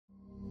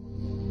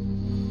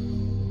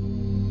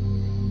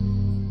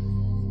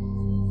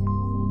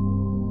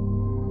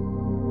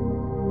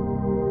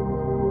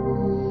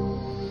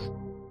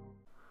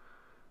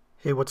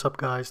Hey, what's up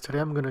guys? Today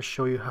I'm going to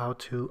show you how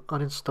to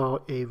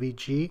uninstall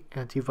AVG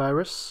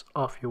antivirus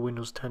off your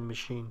Windows 10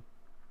 machine.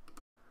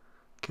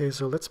 Okay,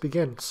 so let's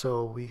begin.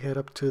 So we head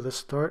up to the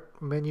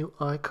start menu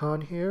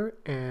icon here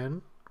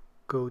and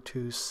go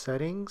to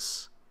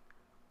settings.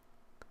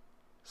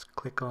 Just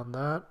click on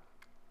that.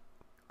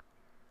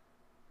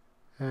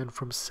 And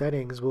from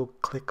settings we'll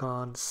click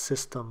on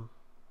system.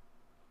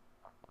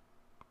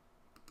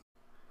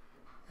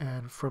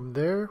 And from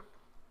there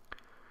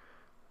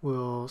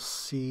we'll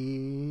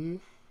see,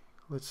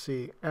 let's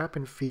see, app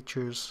and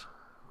features.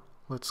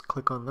 Let's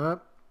click on that.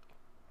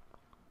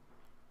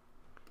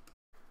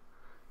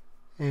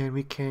 And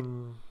we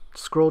can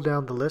scroll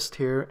down the list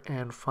here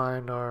and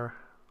find our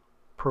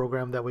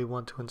program that we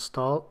want to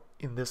install.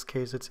 In this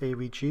case it's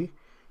AVG.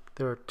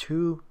 There are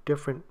two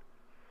different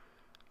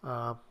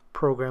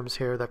programs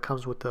here that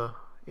comes with the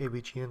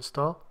AVG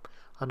install.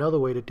 Another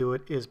way to do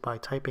it is by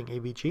typing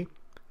AVG.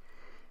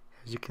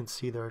 As you can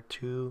see, there are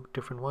two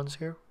different ones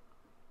here.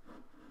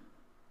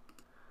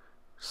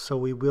 So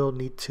we will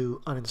need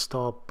to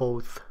uninstall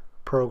both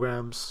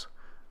programs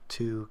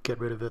to get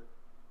rid of it.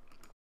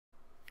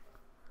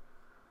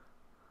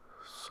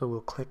 So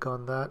we'll click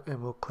on that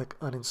and we'll click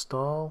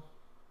uninstall.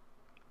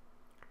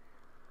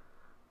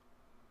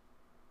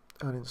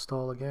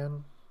 Uninstall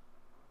again.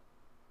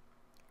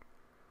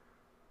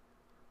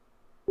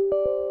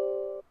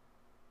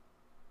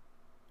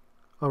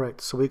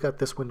 Alright, so we got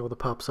this window that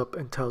pops up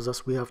and tells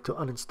us we have to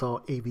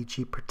uninstall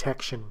AVG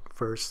protection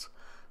first.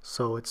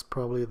 So it's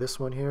probably this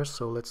one here,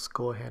 so let's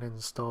go ahead and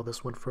install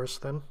this one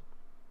first then.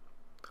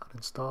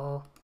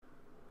 Uninstall.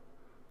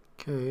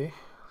 Okay,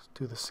 let's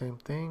do the same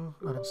thing.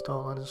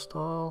 Uninstall,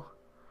 uninstall.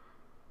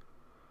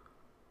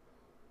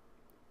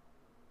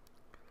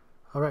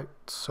 Alright,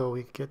 so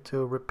we get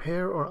to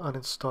repair or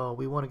uninstall.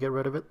 We want to get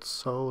rid of it,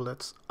 so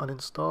let's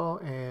uninstall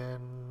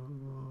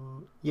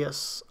and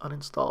yes,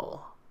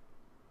 uninstall.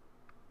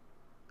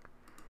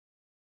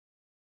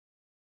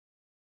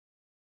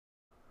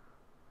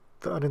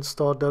 The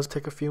uninstall does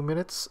take a few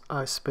minutes.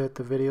 I sped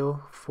the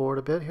video forward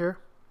a bit here.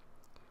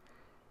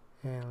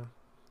 And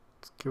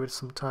let's give it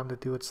some time to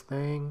do its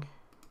thing.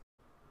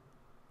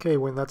 Okay,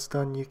 when that's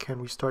done, you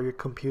can restart your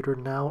computer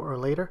now or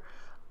later.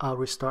 I'll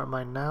restart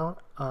mine now.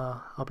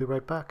 I'll be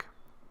right back.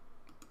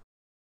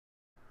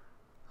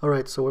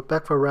 Alright, so we're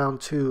back for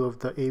round 2 of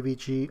the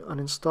AVG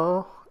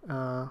uninstall.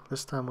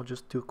 This time we'll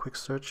just do a quick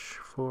search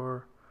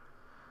for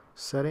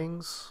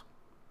settings.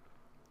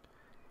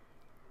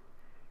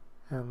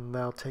 And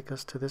that'll take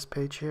us to this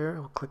page here.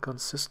 We'll click on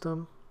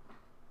System,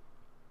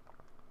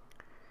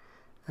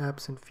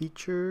 Apps and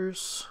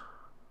Features.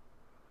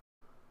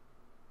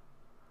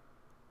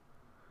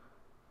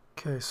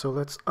 Okay, so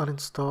let's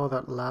uninstall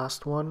that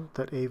last one,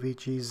 that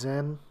AVG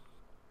Zen,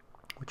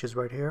 which is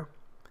right here.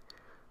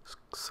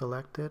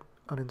 Select it,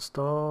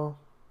 uninstall,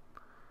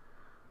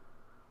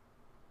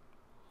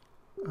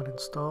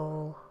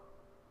 uninstall.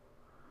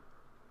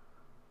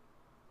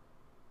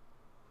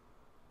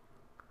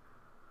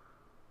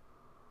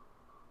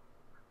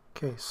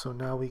 Okay, so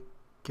now we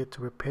get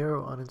to repair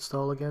or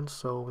uninstall again,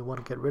 so we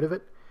want to get rid of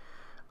it.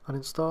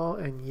 Uninstall,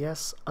 and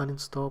yes,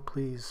 uninstall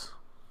please.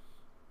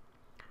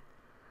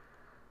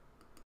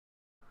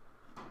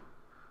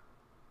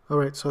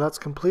 Alright, so that's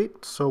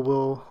complete, so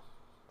we'll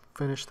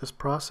finish this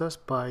process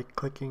by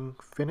clicking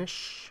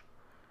finish.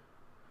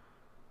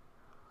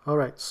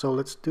 Alright, so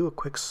let's do a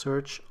quick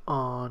search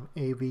on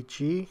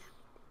AVG.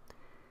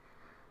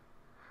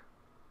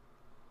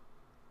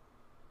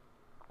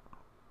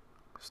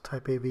 Just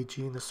type AVG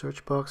in the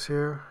search box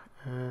here,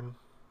 and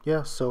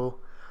yeah, so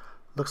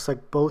looks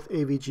like both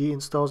AVG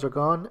installs are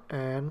gone,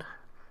 and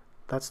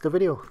that's the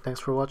video. Thanks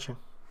for watching.